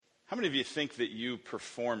How many of you think that you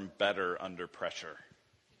perform better under pressure?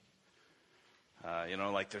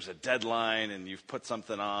 Like there's a deadline and you've put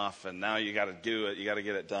something off and now you got to do it. You got to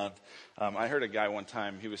get it done. I heard a guy one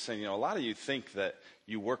time, he was saying, a lot of you think that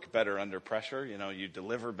you work better under pressure. You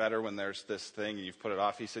deliver better when there's this thing and you've put it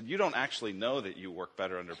off. He said, you don't actually know that you work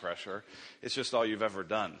better under pressure. It's just all you've ever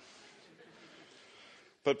done.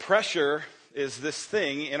 But pressure is this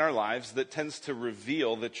thing in our lives that tends to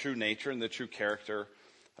reveal the true nature and the true character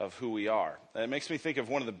of who we are. And it makes me think of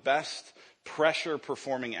one of the best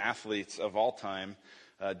pressure-performing athletes of all time,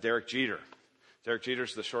 Derek Jeter. Derek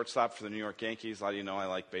Jeter's the shortstop for the New York Yankees. A lot of you know I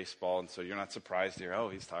like baseball, and so you're not surprised here. Oh,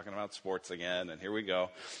 he's talking about sports again, and here we go.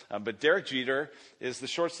 But Derek Jeter is the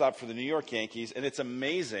shortstop for the New York Yankees, and it's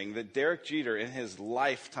amazing that Derek Jeter, in his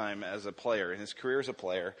lifetime as a player, in his career as a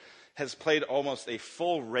player, has played almost a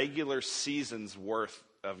full regular season's worth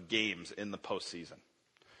of games in the postseason.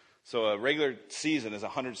 So a regular season is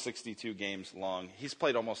 162 games long. He's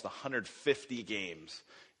played almost 150 games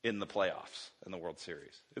in the playoffs in the World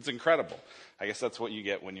Series. It's incredible. I guess that's what you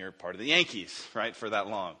get when you're part of the Yankees, right, for that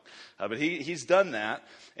long. But he's done that,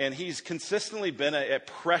 and he's consistently been a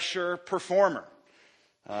pressure performer.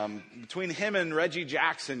 Between him and Reggie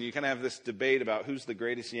Jackson, you kind of have this debate about who's the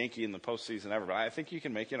greatest Yankee in the postseason ever. But I think you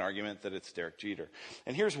can make an argument that it's Derek Jeter.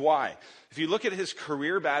 And here's why. If you look at his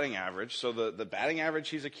career batting average, so the batting average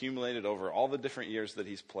he's accumulated over all the different years that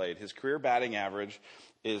he's played, his career batting average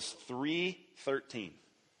is .313.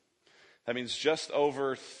 That means just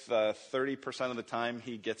over 30% of the time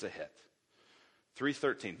he gets a hit.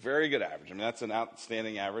 .313, very good average. I mean, that's an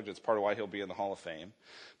outstanding average. It's part of why he'll be in the Hall of Fame.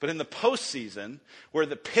 But in the postseason, where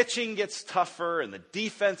the pitching gets tougher and the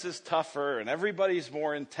defense is tougher and everybody's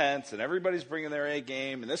more intense and everybody's bringing their A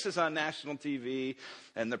game and this is on national TV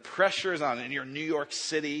and the pressure is on in your New York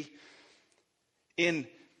City, in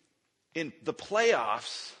the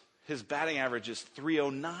playoffs, his batting average is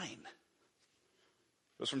 .309.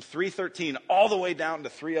 Goes from .313 all the way down to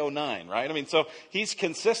 .309, right? I mean, so he's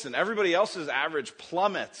consistent. Everybody else's average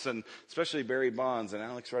plummets, and especially Barry Bonds and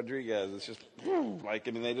Alex Rodriguez. It's just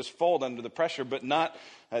they just fold under the pressure, but not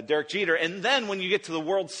Derek Jeter. And then when you get to the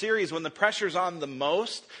World Series, when the pressure's on the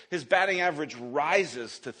most, his batting average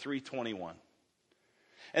rises to .321.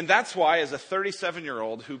 And that's why, as a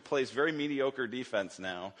 37-year-old who plays very mediocre defense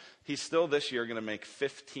now, he's still this year going to make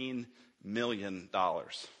 $15 million.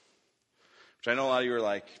 Which I know a lot of you are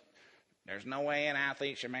like, there's no way an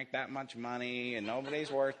athlete should make that much money and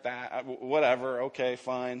nobody's worth that. Whatever, okay,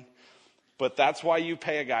 fine. But that's why you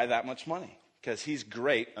pay a guy that much money, because he's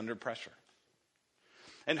great under pressure.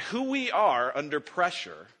 And who we are under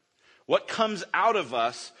pressure, what comes out of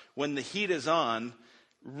us when the heat is on,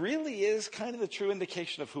 really is kind of the true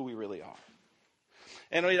indication of who we really are.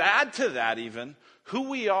 And we add to that even who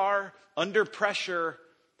we are under pressure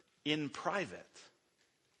in private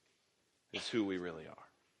is who we really are.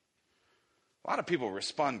 A lot of people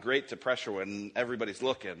respond great to pressure when everybody's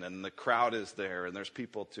looking and the crowd is there and there's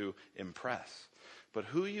people to impress. But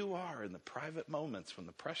who you are in the private moments when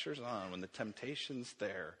the pressure's on, when the temptation's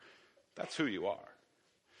there, that's who you are.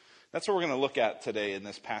 That's what we're going to look at today in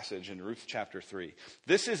this passage in Ruth chapter 3.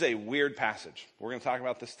 This is a weird passage. We're going to talk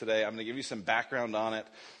about this today. I'm going to give you some background on it.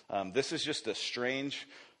 This is just a strange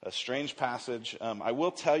passage. I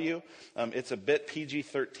will tell you, it's a bit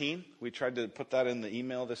PG-13. We tried to put that in the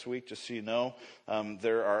email this week, just so you know.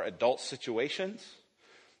 There are adult situations.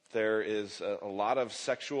 There is a lot of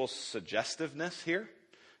sexual suggestiveness here.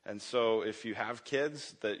 And so if you have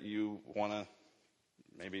kids that you want to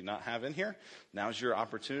maybe not have in here, now's your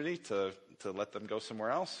opportunity to let them go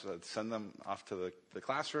somewhere else, send them off to the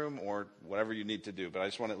classroom or whatever you need to do. But I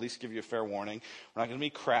just want to at least give you a fair warning. We're not going to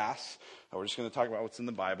be crass. We're just going to talk about what's in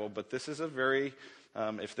the Bible. But this is a very,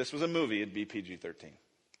 if this was a movie, it'd be PG-13.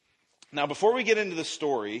 Now, before we get into the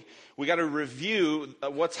story, we got to review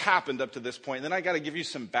what's happened up to this point. And then I got to give you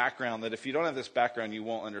some background that if you don't have this background, you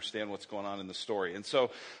won't understand what's going on in the story. And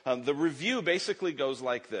so the review basically goes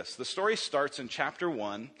like this. The story starts in chapter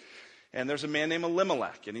 1, and there's a man named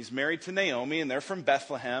Elimelech, and he's married to Naomi, and they're from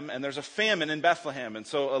Bethlehem, and there's a famine in Bethlehem. And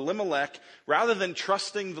so Elimelech, rather than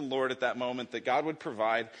trusting the Lord at that moment that God would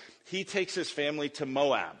provide, he takes his family to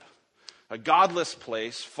Moab, a godless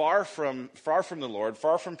place, far from the Lord,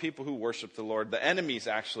 far from people who worship the Lord, the enemies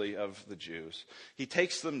actually of the Jews. He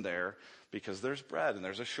takes them there because there's bread and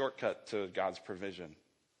there's a shortcut to God's provision.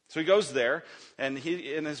 So he goes there, and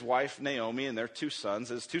he and his wife Naomi and their 2 sons.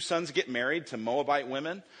 His 2 sons get married to Moabite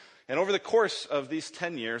women, and over the course of these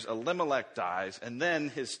 10 years, Elimelech dies, and then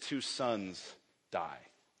his 2 sons die.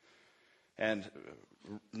 And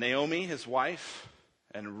Naomi, his wife,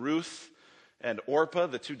 and Ruth, and Orpah,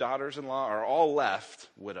 the two daughters-in-law, are all left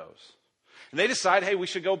widows. And they decide, hey, we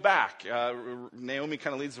should go back. Naomi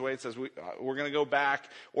kind of leads the way and says, we're going to go back.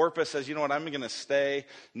 Orpah says, you know what, I'm going to stay.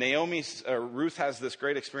 Ruth has this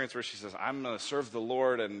great experience where she says, I'm going to serve the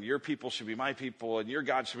Lord, and your people should be my people, and your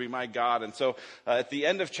God should be my God. And so at the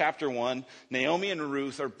end of chapter 1, Naomi and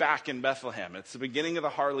Ruth are back in Bethlehem. It's the beginning of the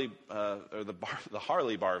barley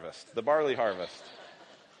harvest.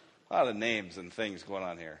 A lot of names and things going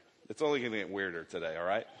on here. It's only going to get weirder today, all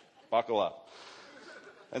right? Buckle up.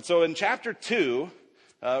 And so in chapter 2,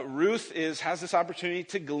 Ruth has this opportunity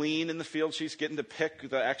to glean in the field. She's getting to pick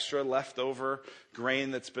the extra leftover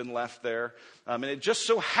grain that's been left there. And it just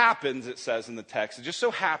so happens, it says in the text, it just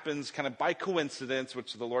so happens kind of by coincidence,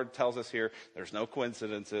 which the Lord tells us here, there's no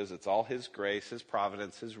coincidences. It's all his grace, his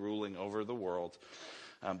providence, his ruling over the world.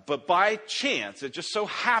 But by chance, it just so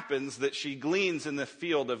happens that she gleans in the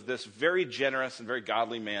field of this very generous and very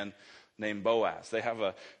godly man named Boaz. They have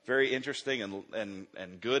a very interesting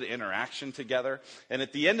and good interaction together. And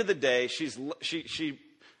at the end of the day, she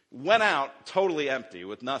went out totally empty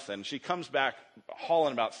with nothing. She comes back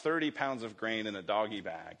hauling about 30 pounds of grain in a doggy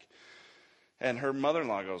bag. And her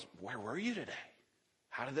mother-in-law goes, where were you today?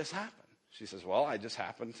 How did this happen? She says, well, I just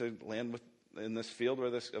happened to land in this field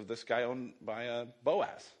of this guy owned by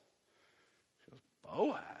Boaz. She goes,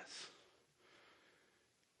 Boaz?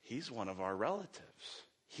 He's one of our relatives.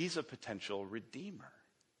 He's a potential redeemer.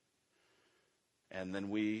 And then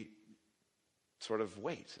we sort of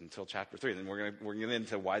wait until chapter 3. Then we're going to get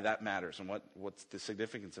into why that matters and what's the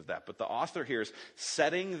significance of that. But the author here is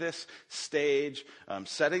setting this stage,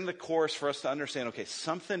 setting the course for us to understand, okay,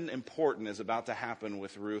 something important is about to happen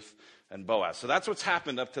with Ruth and Boaz. So that's what's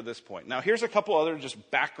happened up to this point. Now, here's a couple other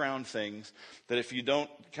just background things that if you don't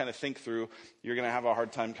kind of think through, you're going to have a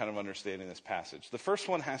hard time kind of understanding this passage. The first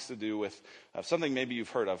one has to do with something maybe you've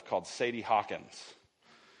heard of called Sadie Hawkins.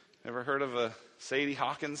 Ever heard of a Sadie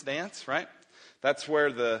Hawkins dance, right? That's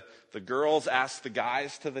where the girls asked the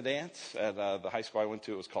guys to the dance. At the high school I went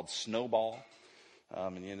to, it was called Snowball.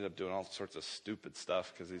 And you ended up doing all sorts of stupid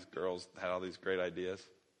stuff because these girls had all these great ideas.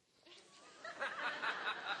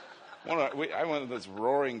 I went to this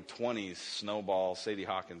Roaring 20s Snowball Sadie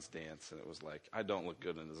Hawkins dance, and it was like, I don't look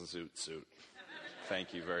good in a zoot suit.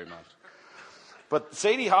 Thank you very much. But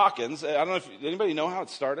Sadie Hawkins, I don't know if anybody know how it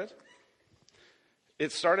started?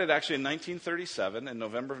 It started actually in 1937, in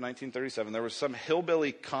November of 1937. There was some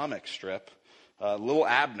hillbilly comic strip, Little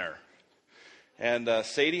Abner. And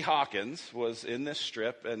Sadie Hawkins was in this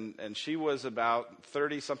strip, and she was about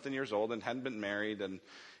 30-something years old and hadn't been married.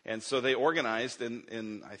 And so they organized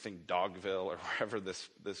in I think, Dogville or wherever this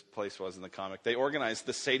place was in the comic, they organized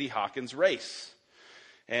the Sadie Hawkins race.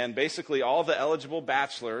 And basically all the eligible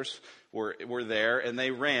bachelors were there, and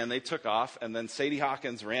they took off, and then Sadie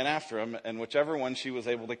Hawkins ran after them, and whichever one she was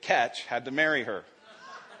able to catch had to marry her.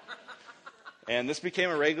 And this became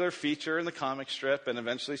a regular feature in the comic strip, and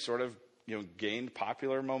eventually sort of gained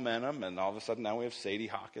popular momentum, and all of a sudden now we have Sadie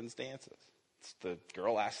Hawkins dances. It's the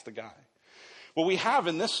girl asks the guy. What we have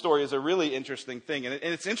in this story is a really interesting thing, and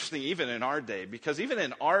it's interesting even in our day, because even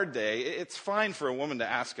in our day, it's fine for a woman to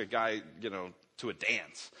ask a guy, to a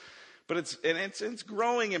dance. But it's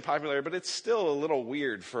growing in popularity, but it's still a little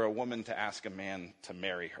weird for a woman to ask a man to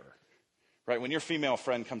marry her. Right? When your female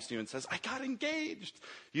friend comes to you and says, I got engaged,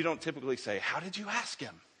 you don't typically say, how did you ask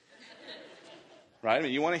him? Right? I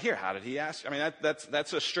mean, you want to hear, how did he ask? I mean,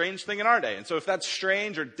 that's a strange thing in our day. And so if that's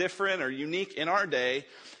strange or different or unique in our day,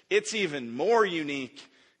 it's even more unique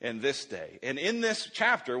in this day. And in this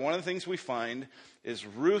chapter, one of the things we find is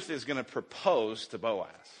Ruth is going to propose to Boaz.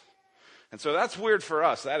 And so that's weird for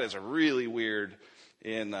us. That is really weird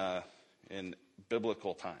in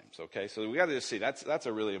biblical times, okay? So we got to just see, that's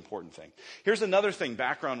a really important thing. Here's another thing,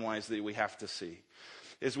 background-wise, that we have to see,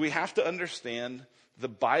 is we have to understand the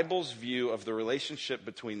Bible's view of the relationship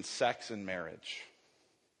between sex and marriage.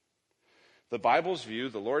 The Bible's view,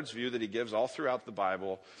 the Lord's view that he gives all throughout the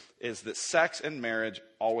Bible, is that sex and marriage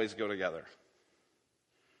always go together.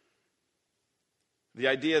 The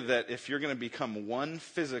idea that if you're going to become one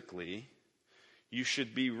physically, you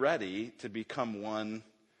should be ready to become one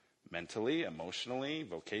mentally, emotionally,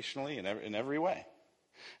 vocationally, in every way.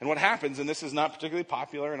 And what happens, and this is not particularly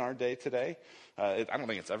popular in our day today, I don't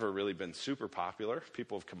think it's ever really been super popular.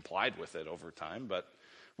 People have complied with it over time, but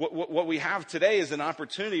what we have today is an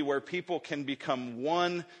opportunity where people can become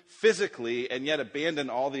one physically and yet abandon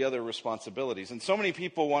all the other responsibilities. And so many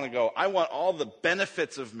people want to go, I want all the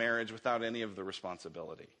benefits of marriage without any of the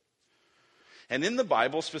responsibility. And in the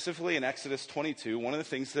Bible, specifically in Exodus 22, one of the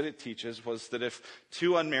things that it teaches was that if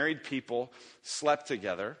two unmarried people slept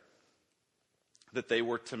together, that they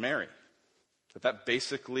were to marry. That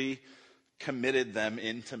basically committed them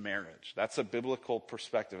into marriage. That's a biblical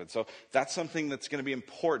perspective. And so that's something that's going to be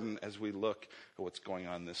important as we look at what's going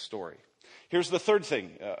on in this story. Here's the third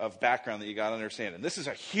thing of background that you got to understand. And this is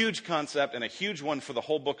a huge concept and a huge one for the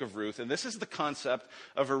whole book of Ruth. And this is the concept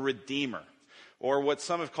of a redeemer, or what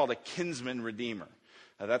some have called a kinsman redeemer.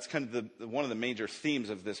 That's kind of one of the major themes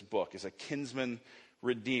of this book, is a kinsman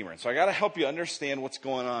redeemer. And so I got to help you understand what's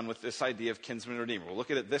going on with this idea of kinsman redeemer. We'll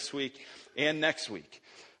look at it this week and next week.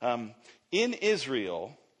 In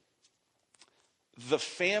Israel, the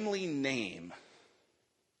family name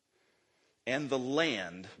and the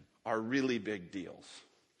land are really big deals.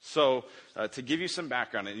 So to give you some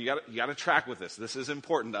background, and you got to track with this. This is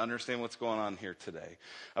important to understand what's going on here today.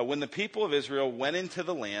 When the people of Israel went into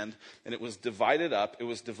the land and it was divided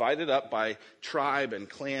up by tribe and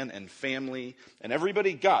clan and family, and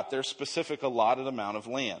everybody got their specific allotted amount of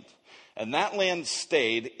land. And that land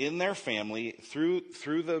stayed in their family through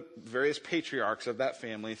the various patriarchs of that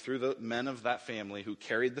family, through the men of that family who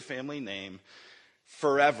carried the family name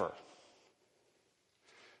forever.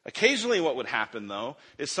 Occasionally what would happen, though,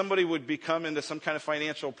 is somebody would become into some kind of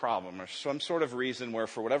financial problem or some sort of reason where,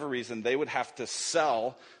 for whatever reason, they would have to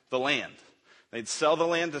sell the land. They'd sell the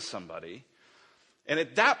land to somebody. And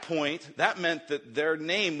at that point, that meant that their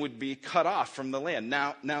name would be cut off from the land.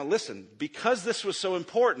 Now listen, because this was so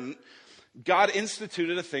important, God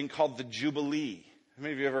instituted a thing called the Jubilee. How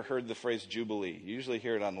many of you ever heard the phrase Jubilee? You usually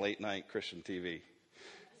hear it on late night Christian TV.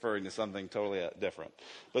 Referring to something totally different.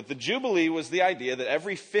 But the Jubilee was the idea that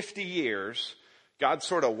every 50 years, God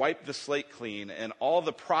sort of wiped the slate clean and all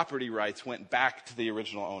the property rights went back to the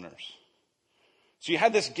original owners. So you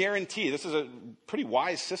had this guarantee, this is a pretty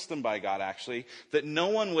wise system by God actually, that no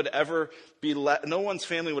one's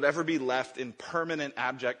family would ever be left in permanent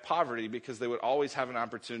abject poverty because they would always have an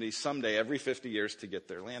opportunity someday every 50 years to get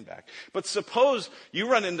their land back. But suppose you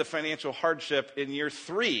run into financial hardship in year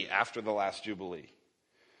 3 after the last Jubilee.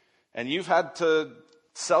 And you've had to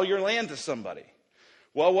sell your land to somebody.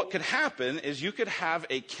 Well, what could happen is you could have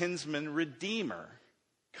a kinsman redeemer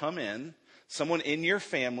come in, someone in your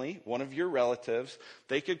family, one of your relatives,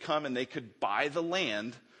 they could come and they could buy the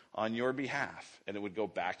land on your behalf, and it would go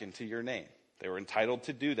back into your name. They were entitled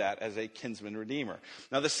to do that as a kinsman redeemer.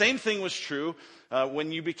 Now, the same thing was true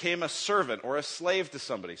when you became a servant or a slave to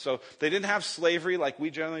somebody. So they didn't have slavery like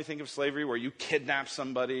we generally think of slavery, where you kidnap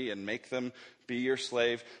somebody and make them be your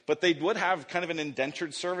slave. But they would have kind of an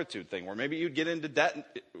indentured servitude thing, where maybe you'd get into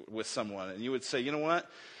debt with someone and you would say, you know what?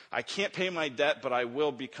 I can't pay my debt, but I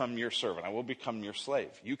will become your servant. I will become your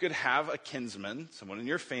slave. You could have a kinsman, someone in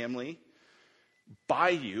your family, buy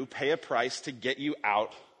you, pay a price to get you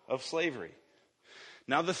out of slavery.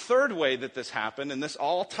 Now, the third way that this happened, and this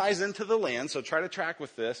all ties into the land, so try to track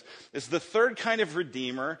with this, is the third kind of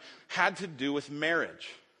redeemer had to do with marriage.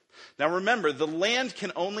 Now, remember, the land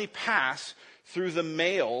can only pass through the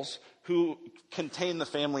males who contain the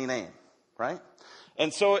family name, right?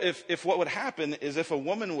 And so if what would happen is if a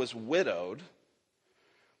woman was widowed,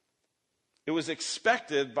 it was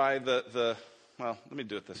expected by well, let me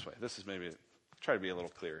do it this way. This is maybe, try to be a little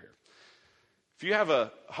clearer here. If you have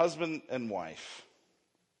a husband and wife,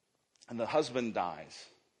 and the husband dies,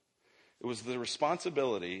 it was the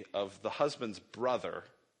responsibility of the husband's brother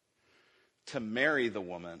to marry the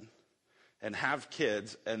woman and have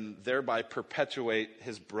kids and thereby perpetuate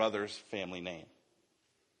his brother's family name.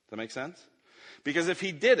 Does that make sense? Because if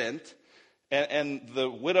he didn't, and the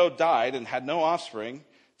widow died and had no offspring,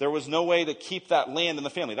 there was no way to keep that land in the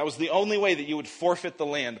family. That was the only way that you would forfeit the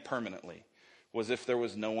land permanently, was if there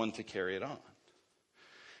was no one to carry it on.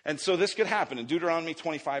 And so this could happen. And Deuteronomy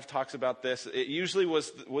 25 talks about this. It usually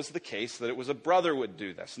was the case that it was a brother would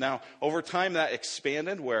do this. Now, over time that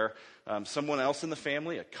expanded where someone else in the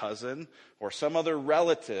family, a cousin or some other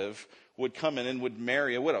relative, would come in and would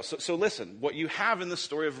marry a widow. So listen, what you have in the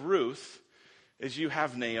story of Ruth is you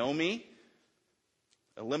have Naomi,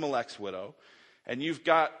 Elimelech's widow, and you've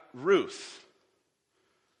got Ruth.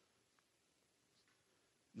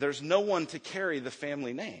 There's no one to carry the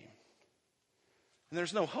family name. And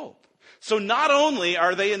there's no hope. So not only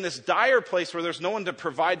are they in this dire place where there's no one to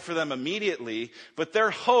provide for them immediately, but their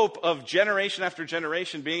hope of generation after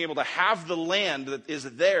generation being able to have the land that is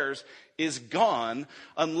theirs is gone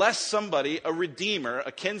unless somebody, a redeemer,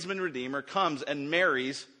 a kinsman redeemer, comes and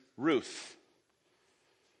marries Ruth.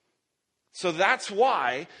 So that's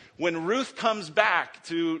why when Ruth comes back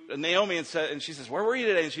to Naomi and she says, "Where were you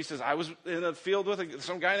today?" And she says, "I was in a field with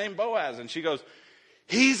some guy named Boaz." And she goes,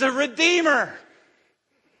 "He's a redeemer.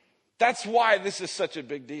 That's why this is such a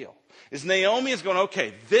big deal. Is Naomi is going,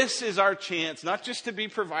 okay, this is our chance, not just to be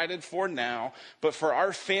provided for now, but for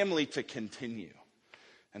our family to continue.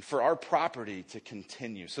 And for our property to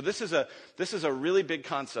continue. So this is a really big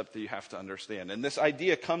concept that you have to understand. And this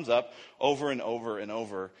idea comes up over and over and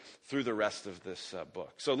over through the rest of this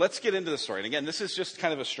book. So let's get into the story. And again, this is just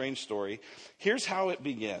kind of a strange story. Here's how it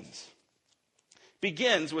begins. It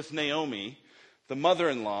begins with Naomi, the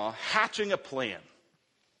mother-in-law, hatching a plan.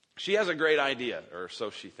 She has a great idea, or so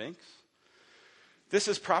she thinks. This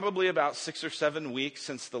is probably about 6 or 7 weeks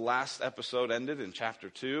since the last episode ended in chapter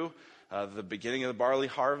 2. The beginning of the barley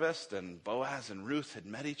harvest, and Boaz and Ruth had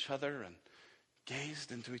met each other and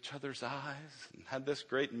gazed into each other's eyes and had this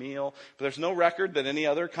great meal. But there's no record that any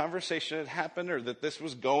other conversation had happened or that this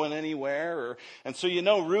was going anywhere. And so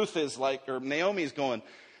Ruth is like, or Naomi's going,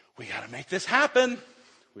 we got to make this happen.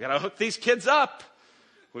 We got to hook these kids up.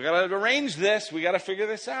 We got to arrange this. We got to figure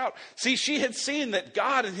this out. See, she had seen that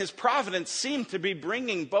God in his providence seemed to be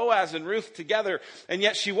bringing Boaz and Ruth together, and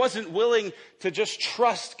yet she wasn't willing to just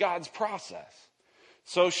trust God's process.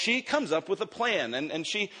 So she comes up with a plan, and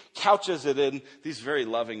she couches it in these very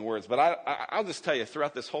loving words. But I'll just tell you,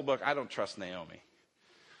 throughout this whole book, I don't trust Naomi.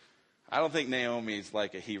 I don't think Naomi's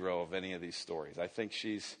like a hero of any of these stories. I think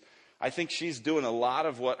she's doing a lot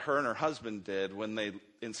of what her and her husband did when they,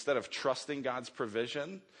 instead of trusting God's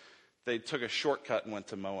provision, they took a shortcut and went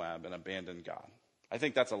to Moab and abandoned God. I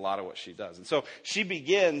think that's a lot of what she does. And so she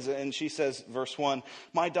begins and she says, verse 1,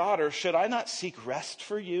 my daughter, should I not seek rest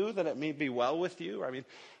for you that it may be well with you? I mean,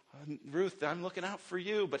 Ruth, I'm looking out for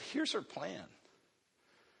you. But here's her plan.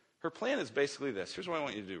 Her plan is basically this. Here's what I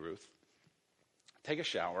want you to do, Ruth. Take a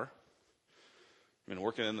shower. I've been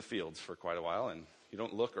working in the fields for quite a while, and you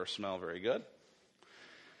don't look or smell very good.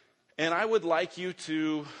 And I would like you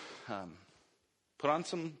to put on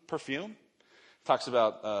some perfume. Talks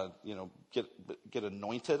about, get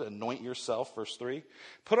anointed, anoint yourself, verse 3.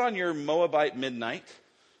 Put on your Moabite midnight.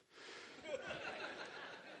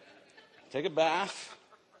 Take a bath.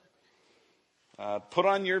 Put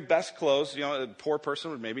on your best clothes. A poor person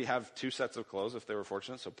would maybe have 2 sets of clothes if they were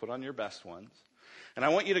fortunate, so put on your best ones. And I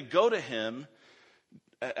want you to go to him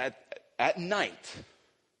at night,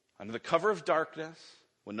 under the cover of darkness,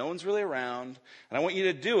 when no one's really around. And I want you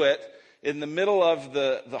to do it in the middle of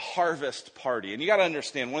the harvest party. And you got to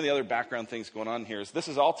understand, one of the other background things going on here is this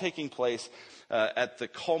is all taking place at the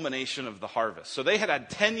culmination of the harvest. So they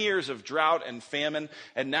had 10 years of drought and famine,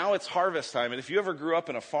 and now it's harvest time. And if you ever grew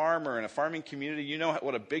up in a farm or in a farming community, you know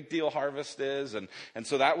what a big deal harvest is. And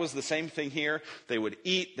so that was the same thing here. They would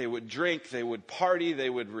eat, they would drink, they would party,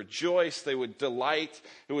 they would rejoice, they would delight.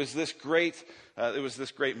 It was this great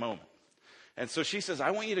moment. And so she says,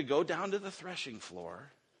 I want you to go down to the threshing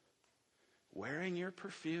floor, wearing your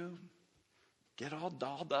perfume, get all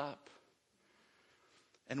dolled up,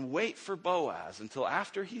 and wait for Boaz until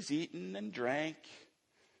after he's eaten and drank,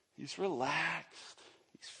 he's relaxed,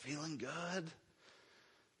 he's feeling good.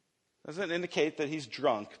 Doesn't indicate that he's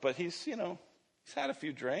drunk, but he's had a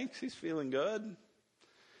few drinks, he's feeling good. And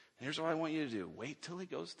here's what I want you to do. Wait till he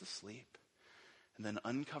goes to sleep, and then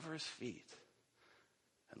uncover his feet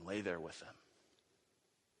and lay there with him.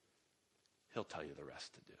 He'll tell you the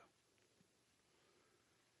rest to do.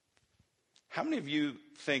 How many of you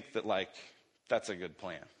think that, that's a good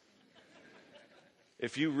plan?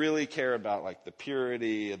 If you really care about, the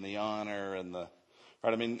purity and the honor and the...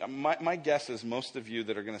 Right, I mean, my guess is most of you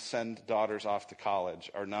that are going to send daughters off to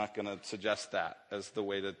college are not going to suggest that as the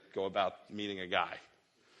way to go about meeting a guy.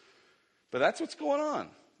 But that's what's going on.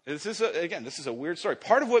 This is a weird story.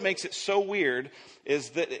 Part of what makes it so weird is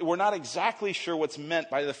that we're not exactly sure what's meant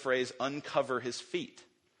by the phrase, uncover his feet.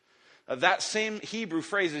 That same Hebrew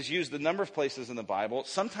phrase is used a number of places in the Bible.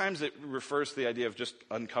 Sometimes it refers to the idea of just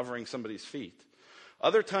uncovering somebody's feet.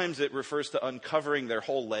 Other times it refers to uncovering their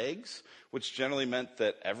whole legs, which generally meant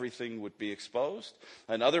that everything would be exposed.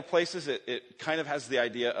 In other places it kind of has the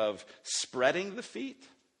idea of spreading the feet.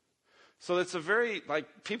 So it's a very,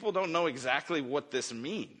 people don't know exactly what this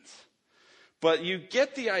means. But you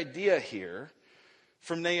get the idea here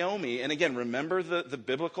from Naomi. And again, remember the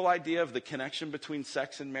biblical idea of the connection between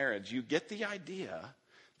sex and marriage. You get the idea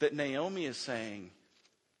that Naomi is saying,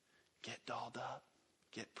 get dolled up,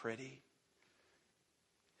 get pretty.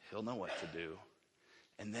 He'll know what to do.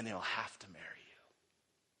 And then he'll have to marry you.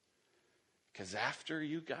 Because after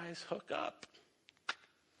you guys hook up,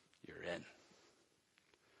 you're in.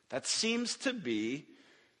 That seems to be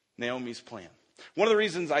Naomi's plan. One of the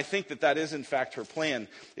reasons I think that is in fact her plan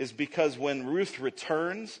is because when Ruth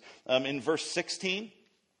returns in verse 16,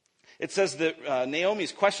 it says that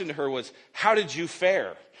Naomi's question to her was, how did you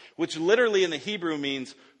fare? Which literally in the Hebrew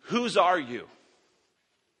means, whose are you?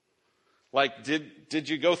 Like, did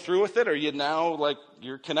you go through with it? Are you now, like,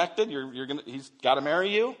 you're connected? He's got to marry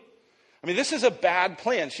you? I mean, this is a bad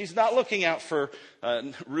plan. She's not looking out for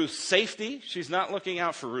Ruth's safety. She's not looking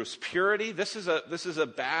out for Ruth's purity. This is a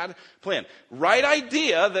bad plan. Right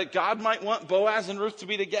idea that God might want Boaz and Ruth to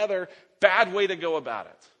be together. Bad way to go about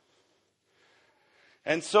it.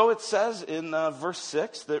 And so it says in verse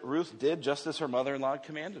 6 that Ruth did just as her mother-in-law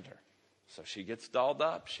commanded her. So she gets dolled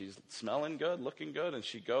up. She's smelling good, looking good, and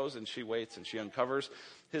she goes and she waits and she uncovers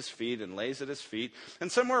his feet and lays at his feet. And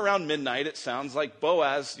somewhere around midnight, it sounds like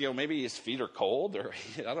Boaz, maybe his feet are cold or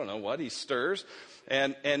I don't know what, he stirs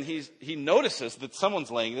and he notices that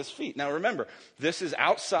someone's laying at his feet. Now remember, this is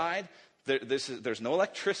outside. There's no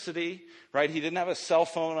electricity, right? He didn't have a cell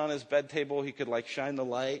phone on his bed table. He could like shine the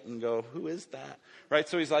light and go, who is that? Right?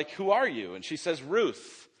 So he's like, who are you? And she says,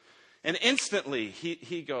 Ruth. And instantly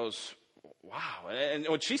he goes, wow. And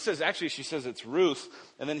what she says, actually, she says it's Ruth.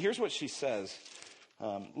 And then here's what she says.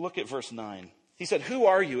 Look at verse 9. He said, who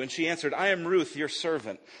are you? And she answered, I am Ruth, your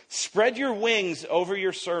servant. Spread your wings over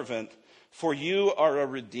your servant, for you are a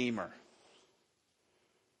redeemer.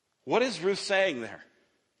 What is Ruth saying there?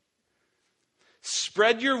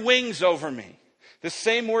 Spread your wings over me. The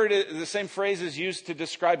same phrase is used to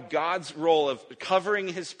describe God's role of covering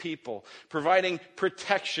his people, providing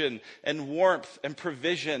protection and warmth and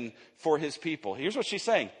provision for his people. Here's what she's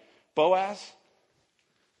saying. Boaz,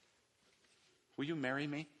 will you marry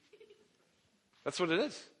me? That's what it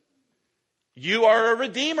is. You are a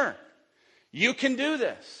redeemer. You can do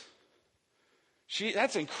this.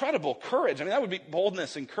 That's incredible courage. I mean, that would be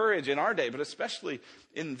boldness and courage in our day, but especially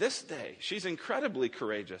in this day. She's incredibly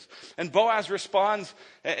courageous. And Boaz responds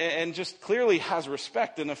and just clearly has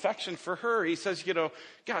respect and affection for her. He says,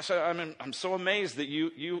 gosh, I'm so amazed that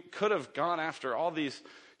you could have gone after all these,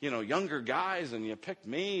 younger guys and you picked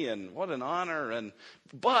me and what an honor.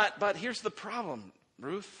 But here's the problem,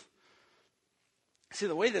 Ruth. See,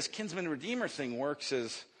 the way this kinsman redeemer thing works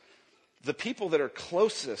is the people that are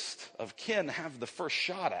closest of kin have the first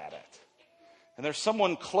shot at it. And there's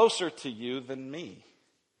someone closer to you than me.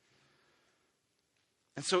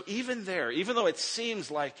 And so even though it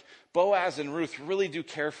seems like Boaz and Ruth really do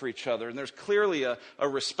care for each other, and there's clearly a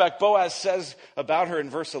respect, Boaz says about her in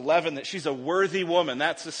verse 11 that she's a worthy woman.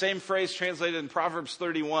 That's the same phrase translated in Proverbs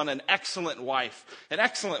 31, an excellent wife. An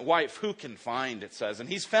excellent wife who can find, it says. And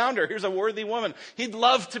he's found her. Here's a worthy woman. He'd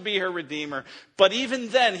love to be her redeemer. But even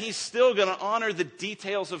then, he's still going to honor the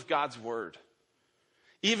details of God's word.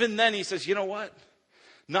 Even then, he says, you know what?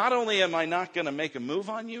 Not only am I not going to make a move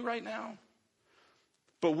on you right now,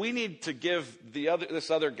 but we need to give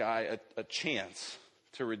this other guy a chance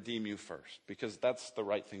to redeem you first, because that's the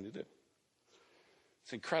right thing to do.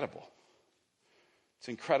 It's incredible. It's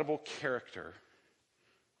incredible character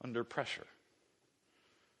under pressure.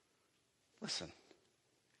 Listen,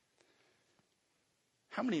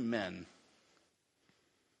 how many men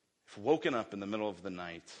have woken up in the middle of the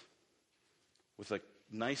night with a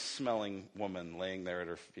nice smelling woman laying there at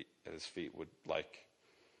his feet would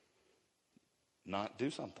not do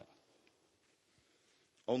something?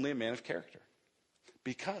 Only a man of character.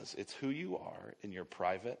 Because it's who you are in your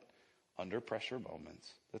private, under pressure moments.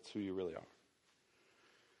 That's who you really are.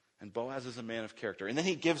 And Boaz is a man of character. And then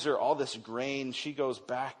he gives her all this grain. She goes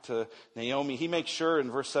back to Naomi. He makes sure in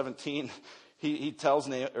verse 17, he tells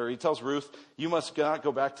Ruth, you must not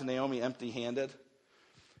go back to Naomi empty-handed.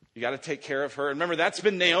 You got to take care of her. And remember, that's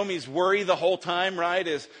been Naomi's worry the whole time, right?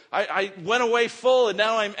 Is I went away full and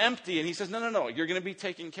now I'm empty. And he says, no, you're going to be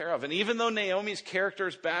taken care of. And even though Naomi's character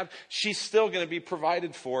is bad, she's still going to be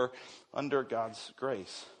provided for under God's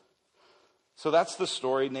grace. So that's the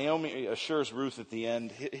story. Naomi assures Ruth at the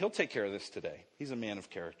end, he'll take care of this today. He's a man of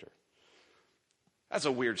character. That's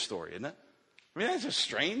a weird story, isn't it? I mean, that's just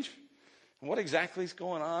strange. What exactly is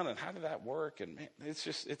going on and how did that work? And man,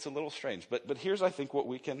 it's a little strange. But here's, I think, what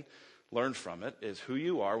we can learn from it is who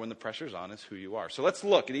you are when the pressure's on is who you are. So let's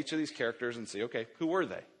look at each of these characters and see, okay, who were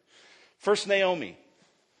they? First, Naomi.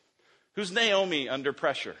 Who's Naomi under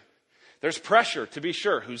pressure? There's pressure, to be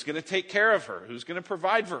sure. Who's going to take care of her? Who's going to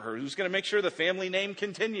provide for her? Who's going to make sure the family name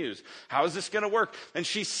continues? How is this going to work? And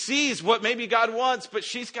she sees what maybe God wants, but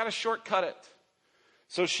she's got to shortcut it.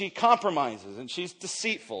 So she compromises and she's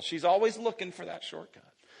deceitful. She's always looking for that shortcut.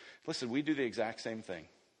 Listen, we do the exact same thing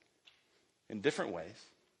in different ways,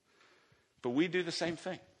 but we do the same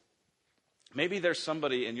thing. Maybe there's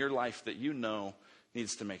somebody in your life that you know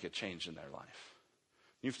needs to make a change in their life.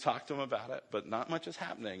 You've talked to them about it, but not much is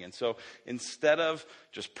happening. And so instead of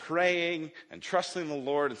just praying and trusting the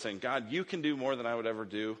Lord and saying, God, you can do more than I would ever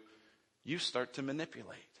do, you start to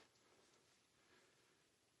manipulate.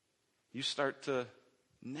 You start to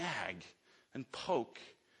nag and poke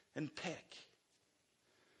and pick.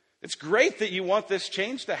 It's great that you want this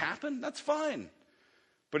change to happen. That's fine.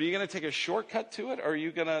 But are you going to take a shortcut to it, or are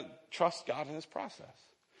you going to trust God in his process?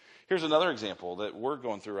 Here's another example that we're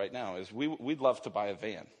going through right now is we'd love to buy a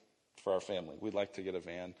van for our family. We'd like to get a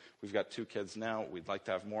van. We've got 2 kids now. We'd like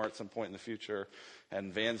to have more at some point in the future.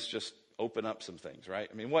 And vans just open up some things, right?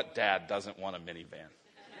 I mean, what dad doesn't want a minivan,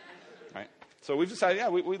 right? So we've decided,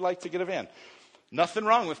 we'd like to get a van. Nothing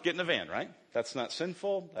wrong with getting a van, right? That's not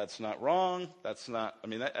sinful. That's not wrong.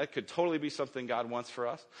 That could totally be something God wants for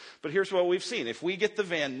us. But here's what we've seen. If we get the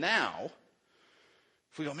van now,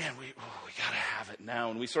 if we go, man, we got to have it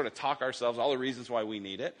now, and we sort of talk ourselves all the reasons why we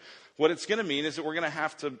need it, what it's going to mean is that we're going to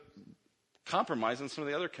have to compromise on some of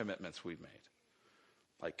the other commitments we've made.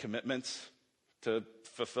 Like commitments to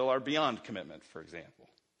fulfill our beyond commitment, for example.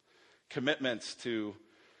 Commitments to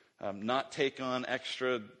not take on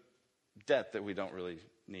extra debt that we don't really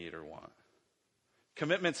need or want.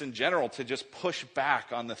 Commitments in general to just push back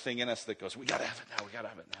on the thing in us that goes, we got to have it now, we got to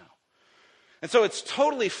have it now. And so it's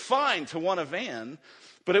totally fine to want a van,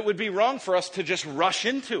 but it would be wrong for us to just rush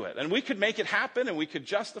into it. And we could make it happen and we could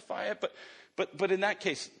justify it, but in that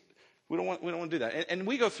case, we don't want to do that. And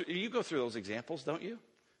you go through those examples, don't you?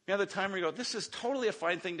 You know, the time where you go, this is totally a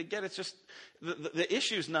fine thing to get. It's just, the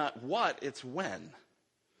issue's not what, it's when.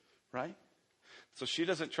 Right? So she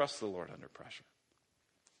doesn't trust the Lord under pressure.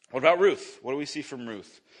 What about Ruth? What do we see from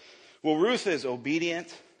Ruth? Well, Ruth is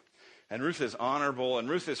obedient, and Ruth is honorable, and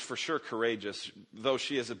Ruth is for sure courageous, though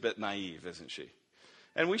she is a bit naive, isn't she?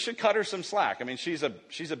 And we should cut her some slack. I mean, she's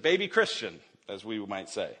a baby Christian, as we might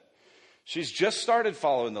say. She's just started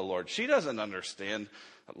following the Lord. She doesn't understand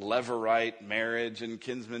levirate, marriage, and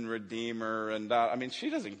kinsman redeemer, and she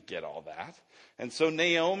doesn't get all that. And so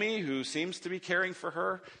Naomi, who seems to be caring for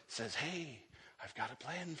her, says, hey, I've got a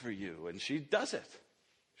plan for you. And she does it.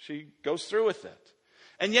 She goes through with it.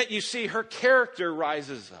 And yet you see her character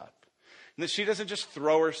rises up. And that she doesn't just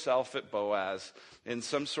throw herself at Boaz in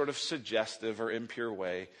some sort of suggestive or impure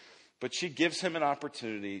way, but she gives him an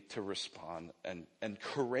opportunity to respond and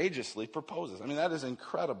courageously proposes. I mean, that is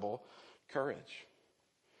incredible courage.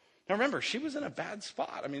 Now remember, she was in a bad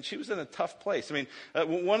spot. I mean, she was in a tough place. I mean,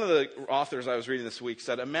 one of the authors I was reading this week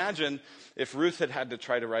said, imagine if Ruth had to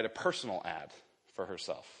try to write a personal ad for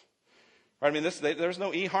herself. Right? I mean, there's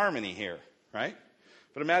no eHarmony here, right?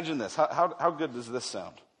 But imagine this. How good does this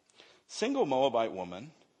sound? Single Moabite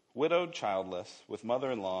woman, widowed, childless, with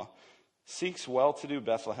mother-in-law, seeks well-to-do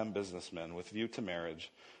Bethlehem businessman with view to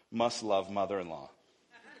marriage, must love mother-in-law.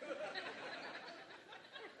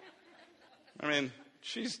 I mean,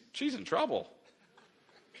 she's in trouble.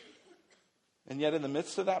 And yet in the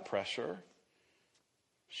midst of that pressure,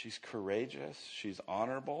 she's courageous, she's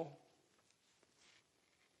honorable.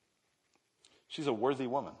 She's a worthy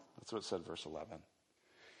woman. That's what it said, verse 11.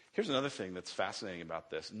 Here's another thing that's fascinating about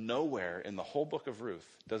this. Nowhere in the whole book of Ruth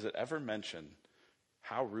does it ever mention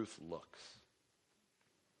how Ruth looks.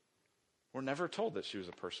 We're never told that she was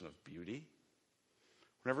a person of beauty.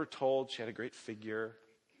 We're never told she had a great figure.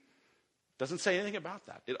 Doesn't say anything about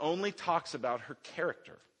that. It only talks about her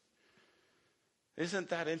character. Isn't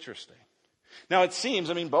that interesting? Now it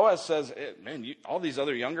seems, Boaz says, man, all these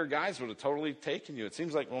other younger guys would have totally taken you. It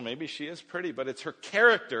seems like, well, maybe she is pretty, but it's her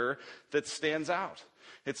character that stands out.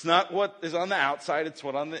 It's not what is on the outside, it's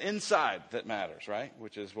what on the inside that matters, right?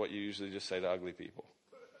 Which is what you usually just say to ugly people.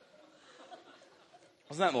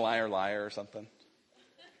 Wasn't that Liar, Liar or something?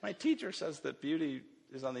 My teacher says that beauty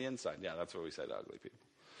is on the inside. Yeah, that's what we say to ugly people.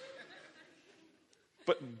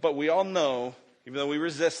 But we all know, even though we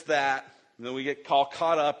resist that, even though we get all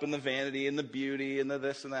caught up in the vanity and the beauty and the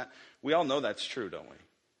this and that, we all know that's true, don't we?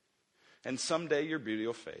 And someday your beauty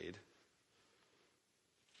will fade.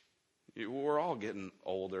 We're all getting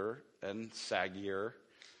older and saggier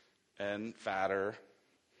and fatter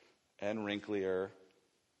and wrinklier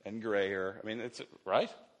and grayer. It's right.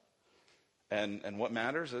 And what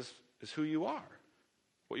matters is who you are,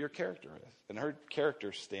 what your character is. And her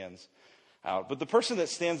character stands out. But the person that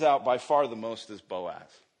stands out by far the most is Boaz.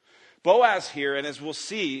 Boaz here, and as we'll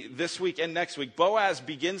see this week and next week, Boaz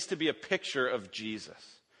begins to be a picture of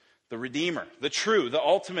Jesus, the Redeemer, the true, the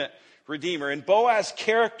ultimate Redeemer. And Boaz's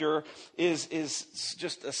character is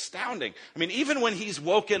just astounding. Even when he's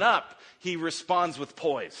woken up, he responds with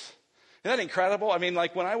poise. Isn't that incredible?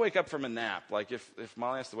 Like when I wake up from a nap, like if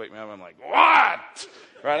Molly has to wake me up, I'm like, what?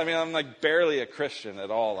 Right? I'm like barely a Christian at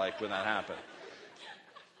all, like when that happened.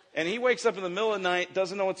 And he wakes up in the middle of the night,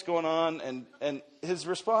 doesn't know what's going on, and his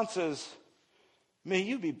response is, "May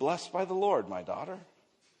you be blessed by the Lord, my daughter."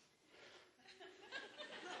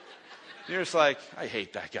 You're just like, I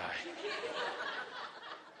hate that guy.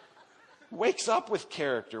 Wakes up with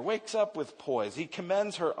character, wakes up with poise. He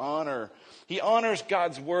commends her honor. He honors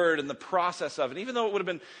God's word and the process of it. Even though it would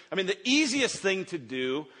have been, the easiest thing to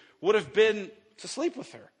do would have been to sleep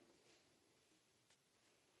with her.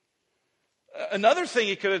 Another thing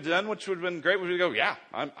he could have done, which would have been great, would be to go, yeah,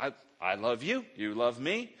 I love you. You love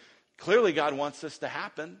me. Clearly God wants this to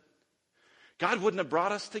happen. God wouldn't have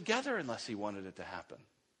brought us together unless he wanted it to happen.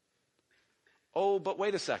 Oh, but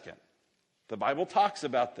wait a second. The Bible talks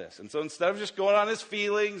about this. And so instead of just going on his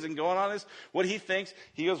feelings and going on what he thinks,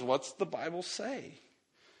 he goes, what's the Bible say?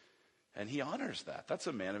 And he honors that. That's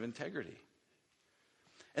a man of integrity.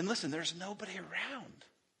 And listen, there's nobody around.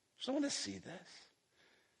 There's no one to see this.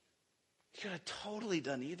 He could have totally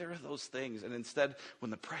done either of those things. And instead,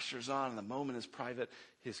 when the pressure's on and the moment is private,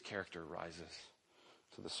 his character rises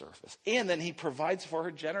to the surface. And then he provides for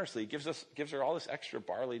her generously. He gives her all this extra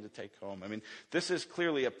barley to take home. This is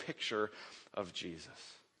clearly a picture of Jesus.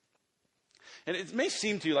 And it may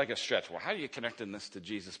seem to you like a stretch. Well, how do you connect this to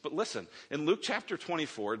Jesus? But listen, in Luke chapter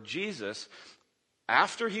 24, Jesus,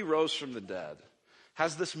 after he rose from the dead,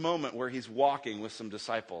 has this moment where he's walking with some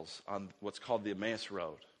disciples on what's called the Emmaus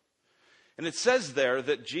Road. And it says there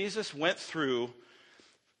that Jesus went through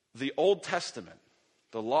the Old Testament,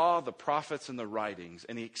 the law, the prophets, and the writings,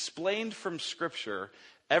 and he explained from Scripture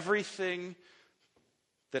everything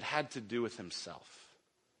that had to do with himself.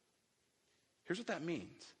 Here's what that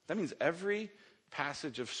means. That means every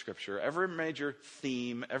passage of Scripture, every major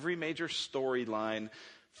theme, every major storyline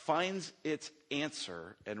finds its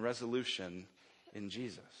answer and resolution in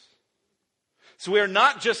Jesus. So we are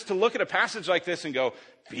not just to look at a passage like this and go,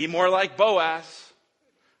 be more like Boaz.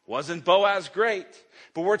 Wasn't Boaz great?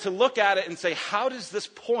 But we're to look at it and say, how does this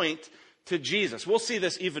point to Jesus? We'll see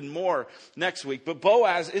this even more next week. But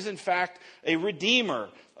Boaz is in fact a redeemer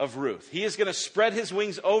of Ruth. He is going to spread his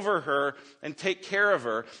wings over her and take care of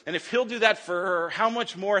her. And if he'll do that for her, how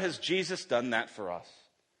much more has Jesus done that for us?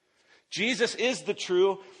 Jesus is the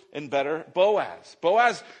true and better Boaz.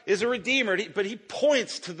 Boaz is a redeemer, but he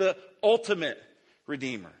points to the ultimate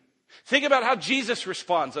redeemer. Think about how Jesus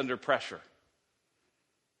responds under pressure.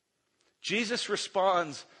 Jesus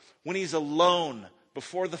responds when he's alone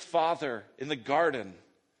before the Father in the garden.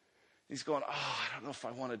 He's going, I don't know if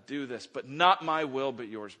I want to do this, but not my will, but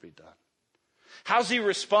yours be done. How's he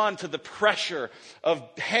respond to the pressure of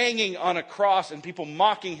hanging on a cross and people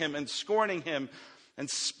mocking him and scorning him and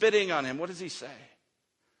spitting on him? What does he say?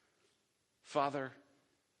 Father,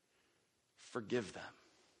 forgive them,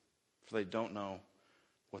 for they don't know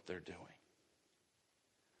what they're doing.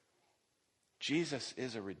 Jesus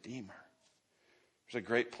is a redeemer. There's a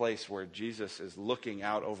great place where Jesus is looking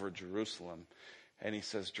out over Jerusalem, and he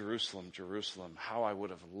says, Jerusalem, Jerusalem, how I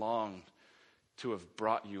would have longed to have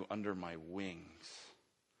brought you under my wings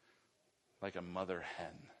like a mother hen.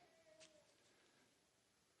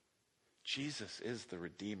 Jesus is the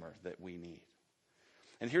redeemer that we need.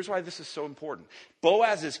 And here's why this is so important.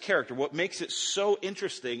 Boaz's character, what makes it so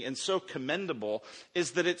interesting and so commendable,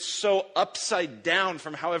 is that it's so upside down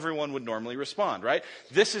from how everyone would normally respond, right?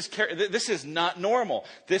 This is not normal.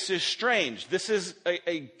 This is strange. This is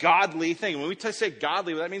a godly thing. When we say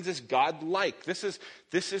godly, that means it's godlike. This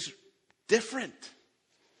is different.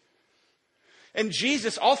 And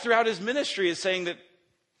Jesus, all throughout his ministry, is saying that,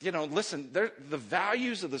 listen, the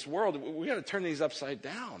values of this world, we got to turn these upside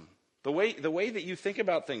down. The way that you think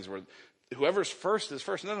about things, where whoever's first is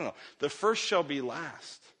first. No. The first shall be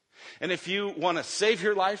last. And if you want to save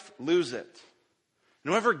your life, lose it.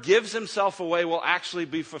 And whoever gives himself away will actually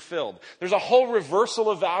be fulfilled. There's a whole reversal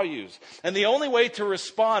of values. And the only way to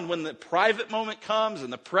respond when the private moment comes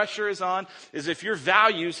and the pressure is on is if your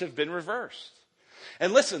values have been reversed.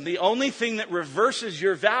 And listen, the only thing that reverses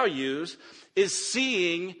your values is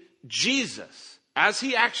seeing Jesus as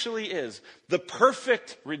he actually is, the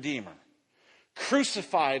perfect Redeemer,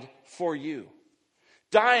 crucified for you,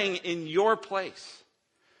 dying in your place,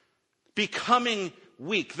 becoming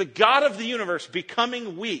weak, the God of the universe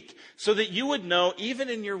becoming weak, so that you would know, even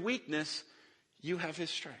in your weakness, you have his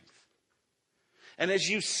strength. And as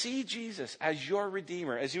you see Jesus as your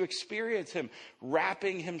Redeemer, as you experience him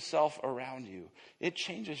wrapping himself around you, it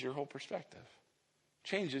changes your whole perspective,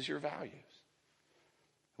 changes your values.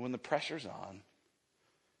 When the pressure's on,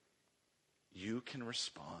 you can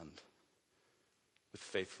respond with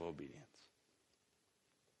faithful obedience.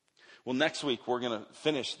 Well, next week we're going to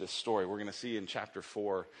finish this story. We're going to see in chapter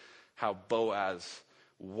 4 how Boaz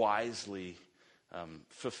wisely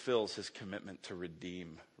fulfills his commitment to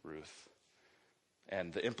redeem Ruth,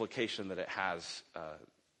 and the implication that it has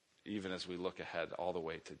even as we look ahead all the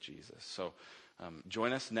way to Jesus. So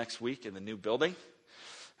join us next week in the new building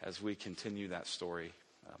as we continue that story.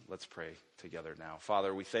 Let's pray together now.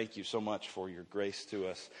 Father, we thank you so much for your grace to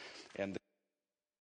us and